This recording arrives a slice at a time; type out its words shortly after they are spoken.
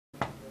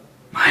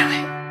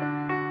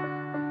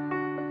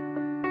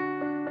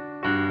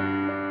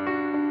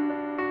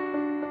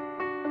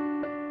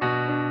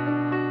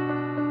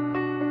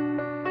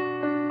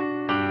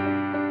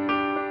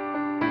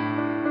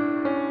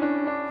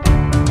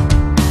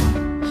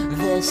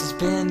this has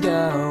been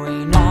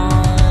going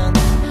on.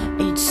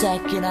 Each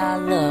second I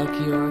look,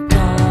 you're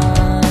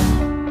gone.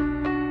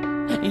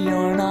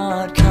 You're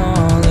not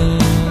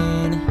calling.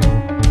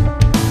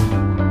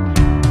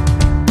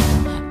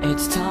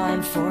 It's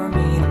time for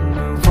me to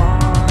move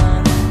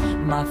on.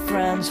 My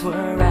friends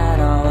were right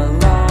all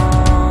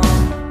along.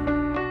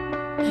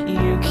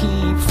 You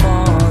keep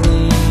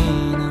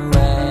falling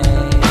away.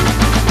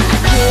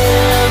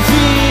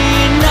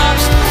 Giving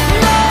up's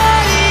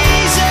not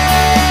easy.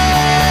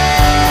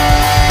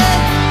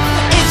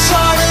 It's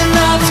hard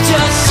enough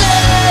just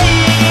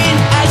saying,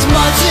 as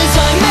much as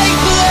I make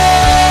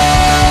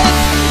believe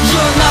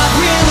you're not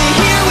really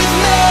here with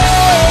me.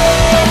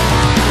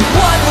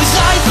 What was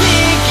I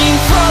thinking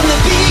from the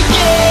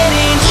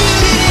beginning? You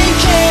didn't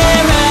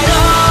care at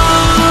all.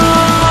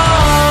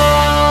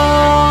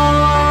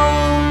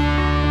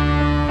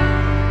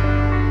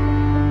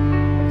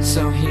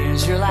 So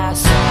here's your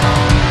last song.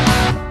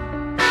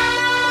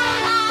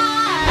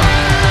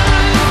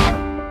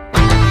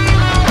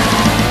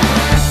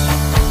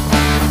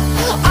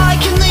 I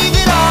can leave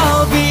it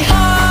all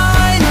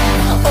behind,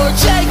 or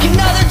take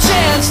another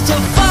chance to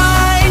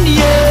find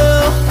you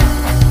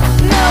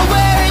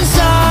nowhere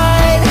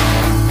inside.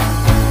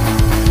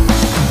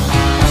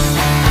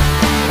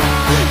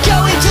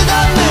 Going to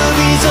the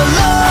movies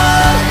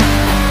alone,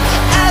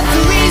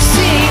 every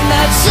scene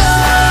that's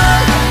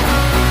on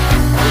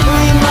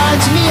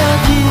reminds me of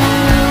you.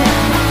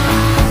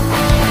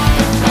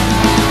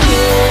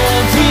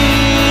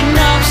 Giving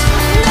up's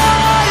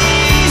not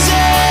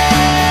easy.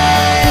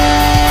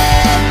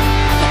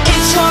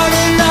 It's hard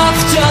enough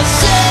just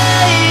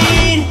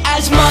saying,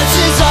 as much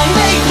as I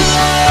make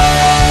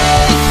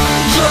believe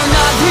you're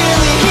not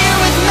really here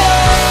with me.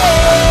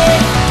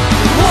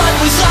 What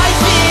was I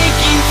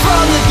thinking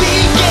from the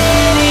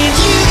beginning?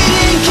 You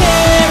didn't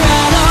care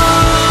at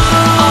all.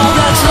 All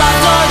that's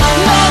left are the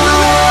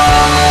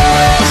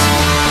memories,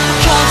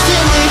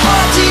 constantly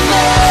haunting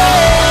me.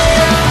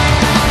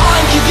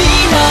 I'm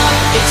giving up,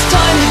 it's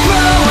time to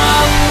grow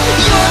up.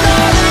 You're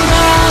not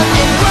around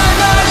and we're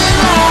not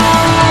allowed.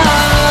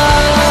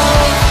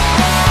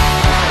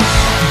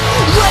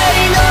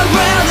 Waiting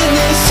around in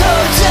this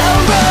hotel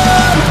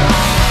room,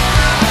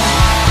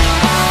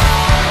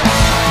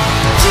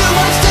 too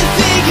much to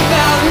think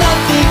about,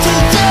 nothing to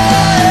do.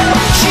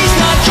 She's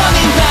not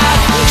coming back,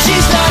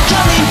 she's not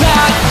coming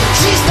back,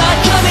 she's not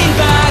coming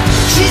back,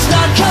 she's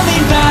not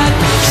coming back,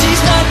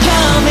 she's not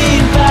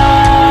coming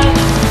back.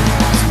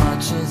 As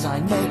much as I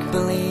make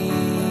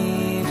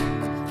believe,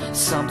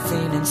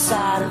 something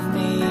inside of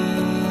me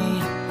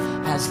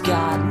has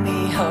got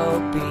me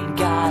hoping,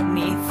 got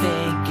me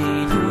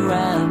thinking, who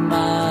am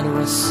I to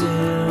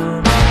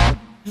assume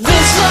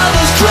this love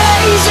is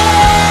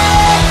crazy?